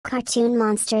Cartoon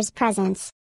Monsters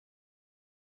presents.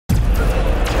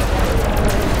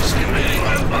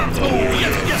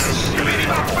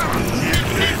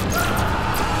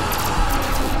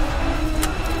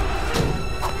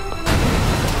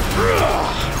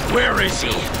 Where is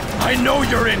he? I know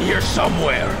you're in here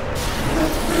somewhere.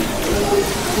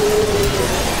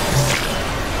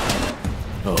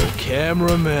 Oh,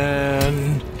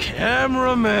 cameraman,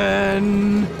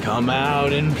 cameraman, come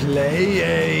out and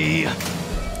play.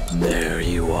 There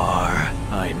you are.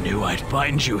 I knew I'd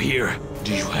find you here.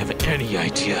 Do you have any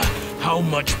idea how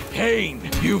much pain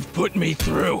you've put me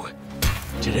through?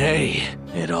 Today,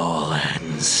 it all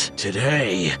ends.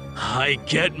 Today, I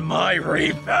get my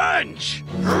revenge!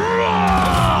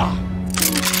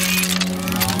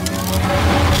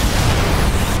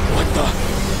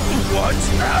 What's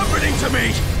happening to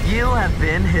me? You have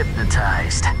been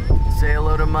hypnotized. Say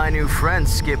hello to my new friend,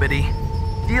 Skibidi.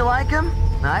 Do you like him?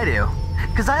 I do.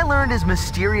 Because I learned his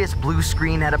mysterious blue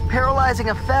screen had a paralyzing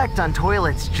effect on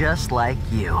toilets just like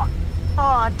you.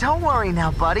 Aw, don't worry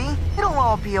now, buddy. It'll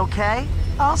all be okay.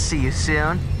 I'll see you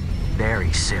soon.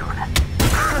 Very soon.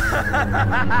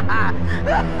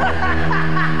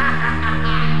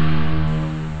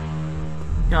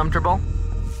 Comfortable?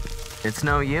 It's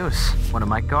no use. One of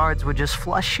my guards would just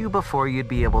flush you before you'd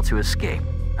be able to escape.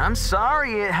 I'm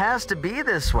sorry it has to be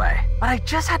this way, but I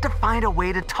just had to find a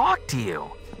way to talk to you.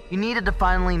 You needed to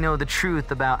finally know the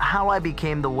truth about how I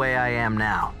became the way I am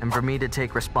now, and for me to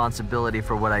take responsibility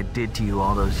for what I did to you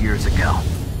all those years ago.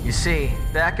 You see,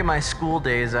 back in my school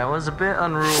days, I was a bit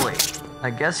unruly. I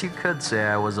guess you could say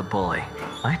I was a bully.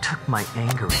 I took my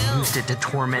anger and used it to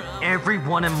torment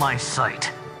everyone in my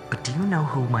sight. But do you know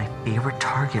who my favorite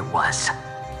target was?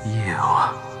 You.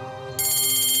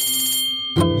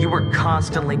 You were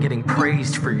constantly getting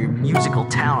praised for your musical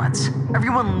talents.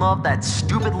 Everyone loved that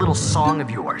stupid little song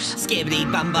of yours. Skibidi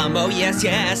bum bum, oh yes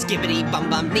yes, skibidi bum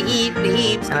bum, neep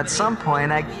neep. And at some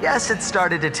point, I guess it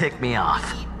started to tick me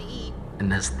off.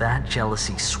 And as that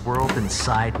jealousy swirled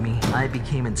inside me, I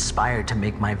became inspired to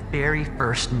make my very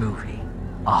first movie,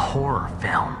 a horror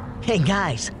film. Hey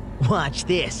guys, watch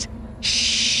this.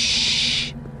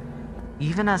 Shh.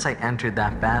 Even as I entered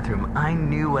that bathroom, I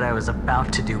knew what I was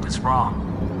about to do was wrong.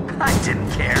 I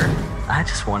didn't care. I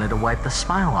just wanted to wipe the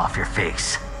smile off your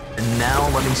face. And now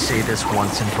let me say this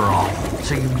once and for all,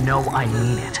 so you know I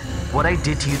mean it. What I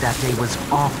did to you that day was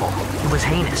awful. It was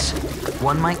heinous.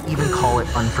 One might even call it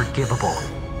unforgivable.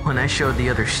 When I showed the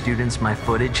other students my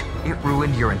footage, it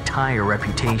ruined your entire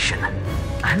reputation.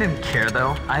 I didn't care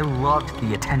though. I loved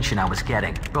the attention I was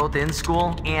getting, both in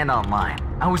school and online.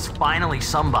 I was finally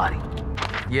somebody.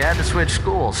 You had to switch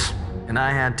schools, and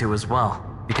I had to as well,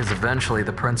 because eventually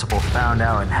the principal found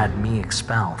out and had me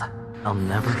expelled. I'll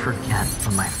never forget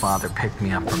when my father picked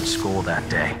me up from school that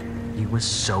day. He was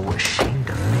so ashamed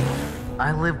of me.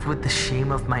 I lived with the shame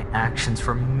of my actions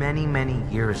for many, many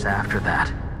years after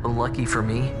that. But lucky for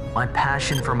me, my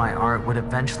passion for my art would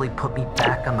eventually put me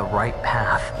back on the right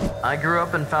path. I grew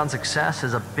up and found success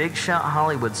as a big shot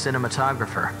Hollywood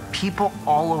cinematographer. People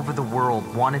all over the world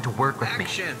wanted to work with me.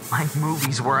 My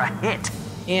movies were a hit.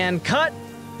 And cut.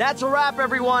 That's a wrap,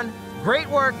 everyone. Great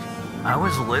work. I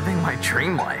was living my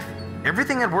dream life.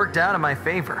 Everything had worked out in my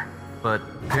favor. But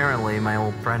apparently my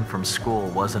old friend from school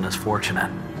wasn't as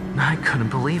fortunate. I couldn't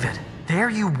believe it. There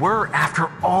you were after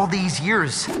all these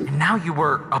years, and now you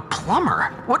were a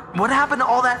plumber. What happened to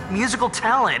all that musical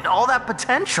talent, all that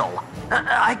potential?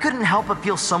 I couldn't help but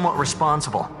feel somewhat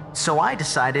responsible, so I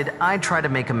decided I'd try to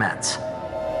make amends.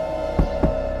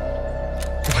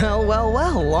 Well,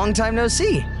 long time no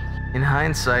see. In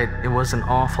hindsight, it was an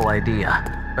awful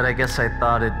idea, but I guess I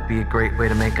thought it'd be a great way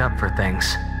to make up for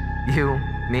things. You,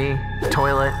 me, the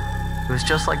toilet, it was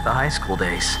just like the high school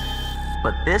days.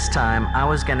 But this time, I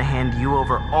was gonna hand you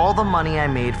over all the money I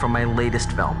made from my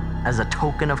latest film as a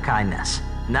token of kindness.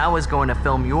 And I was going to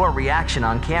film your reaction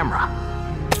on camera.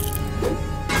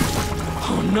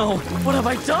 Oh no, what have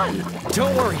I done?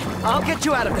 Don't worry, I'll get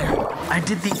you out of there. I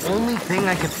did the only thing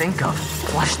I could think of,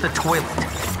 flush the toilet.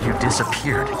 You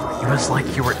disappeared. It was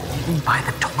like you were eaten by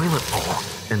the toilet bowl.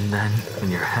 And then,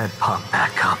 when your head popped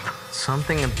back up,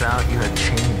 something about you had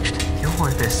changed. You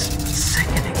wore this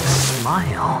sickening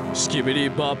smile. Skibidi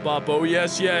bop bop, oh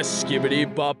yes yes, skibidi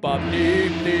bop bop,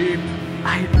 neep neep.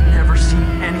 I had never seen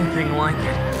anything like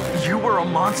it. You were a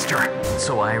monster,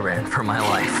 so I ran for my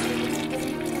life.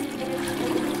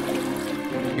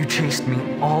 You chased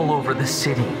me all over the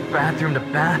city, bathroom to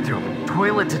bathroom,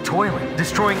 toilet to toilet,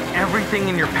 destroying everything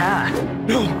in your path.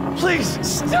 No, please,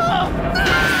 stop!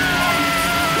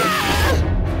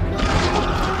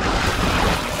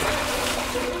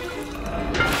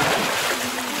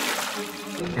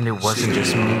 And it wasn't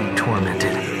just me you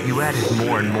tormented. You added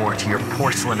more and more to your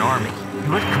porcelain army.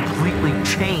 You had completely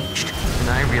changed. And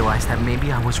I realized that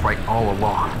maybe I was right all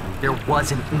along. There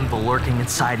was an evil lurking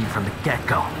inside you from the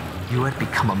get-go. You had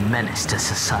become a menace to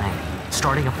society,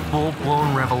 starting a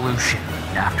full-blown revolution.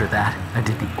 After that, I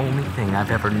did the only thing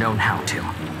I've ever known how to.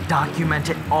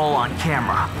 Document it all on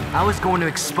camera. I was going to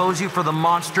expose you for the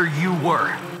monster you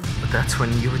were. But that's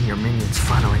when you and your minions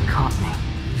finally caught me.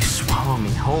 You swallow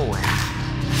me whole and...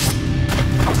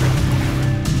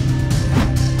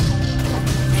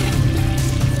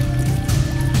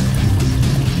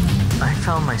 I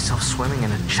found myself swimming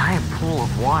in a giant pool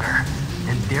of water,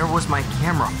 and there was my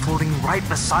camera floating right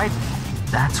beside me.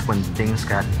 That's when things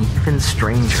got even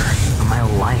stranger, and my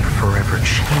life forever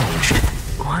changed.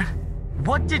 What?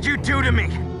 What did you do to me?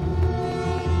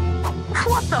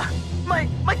 What the?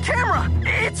 My camera!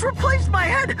 It's replaced my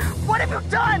head! What have you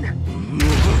done?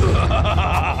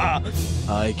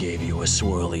 I gave you a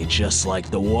swirly just like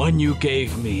the one you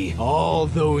gave me all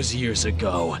those years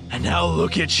ago. And now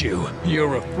look at you.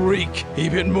 You're a freak,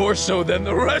 even more so than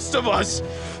the rest of us.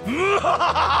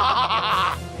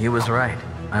 He was right.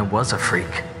 I was a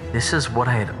freak. This is what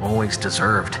I had always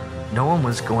deserved. No one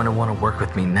was going to want to work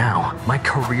with me now. My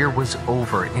career was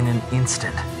over in an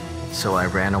instant. So I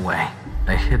ran away.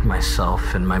 I hid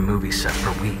myself in my movie set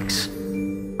for weeks.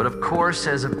 But of course,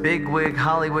 as a bigwig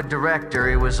Hollywood director,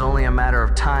 it was only a matter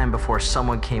of time before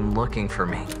someone came looking for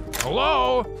me.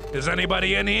 Hello? Is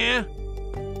anybody in here?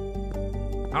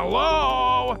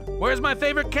 Hello? Where's my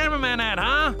favorite cameraman at,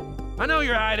 huh? I know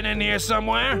you're hiding in here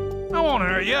somewhere. I won't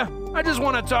hurt you. I just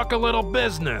want to talk a little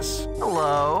business.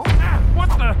 Hello?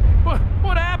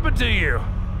 What happened to you?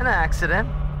 An accident.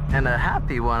 And a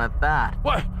happy one at that.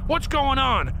 What's going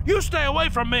on? You stay away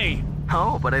from me.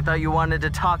 Oh, but I thought you wanted to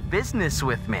talk business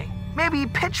with me. Maybe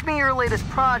pitch me your latest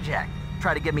project.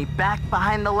 Try to get me back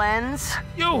behind the lens?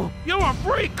 You're a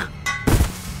freak.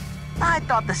 I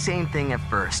thought the same thing at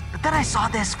first, but then I saw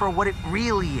this for what it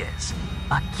really is.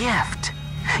 A gift.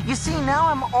 You see, now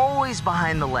I'm always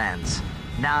behind the lens.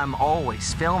 Now I'm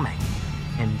always filming.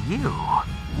 And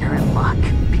you're in luck,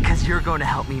 because you're going to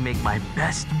help me make my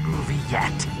best movie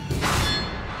yet.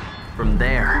 From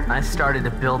there, I started to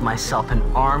build myself an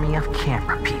army of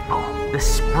camera people. The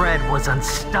spread was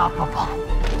unstoppable.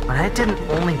 But I didn't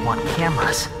only want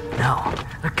cameras. No,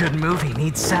 a good movie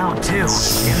needs sound too, and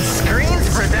screens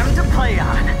for them to play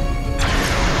on.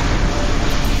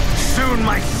 Soon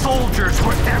my soldiers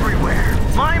were everywhere.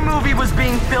 My movie was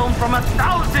being filmed from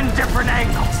 1,000 different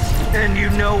angles. And you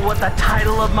know what the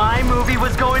title of my movie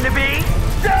was going to be?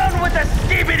 Down with the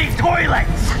SKIBIDI TOILET!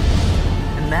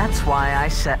 And that's why I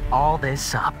set all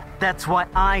this up. That's why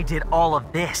I did all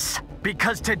of this.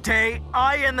 Because today,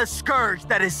 I end the scourge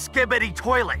that is SKIBIDI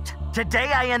TOILET.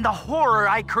 Today, I end the horror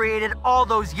I created all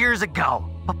those years ago.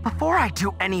 But before I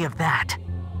do any of that,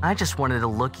 I just wanted to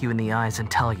look you in the eyes and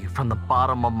tell you from the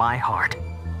bottom of my heart,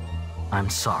 I'm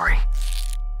sorry.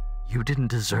 You didn't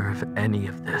deserve any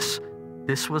of this.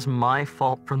 This was my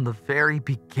fault from the very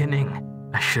beginning.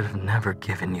 I should have never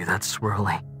given you that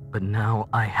swirly, but now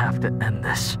I have to end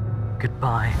this.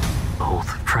 Goodbye, old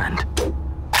friend.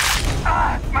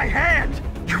 Ah, my hand!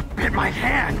 You bit my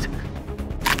hand!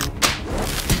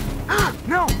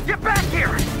 No, get back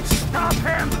here! Stop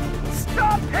him!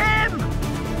 Stop him!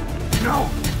 No,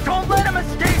 don't let him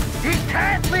escape! He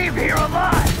can't leave here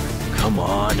alive! Come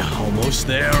on, almost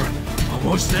there.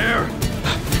 Almost there.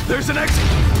 There's an exit.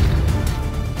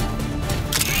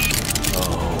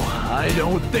 Oh, I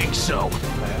don't think so.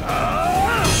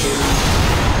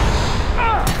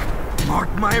 Mark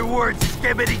my words,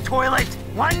 SKIBIDI TOILET.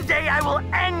 One day I will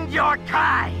end your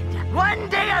kind. One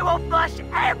day I will flush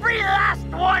every last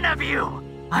one of you.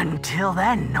 Until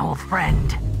then, old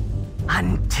friend.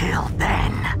 Until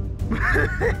then.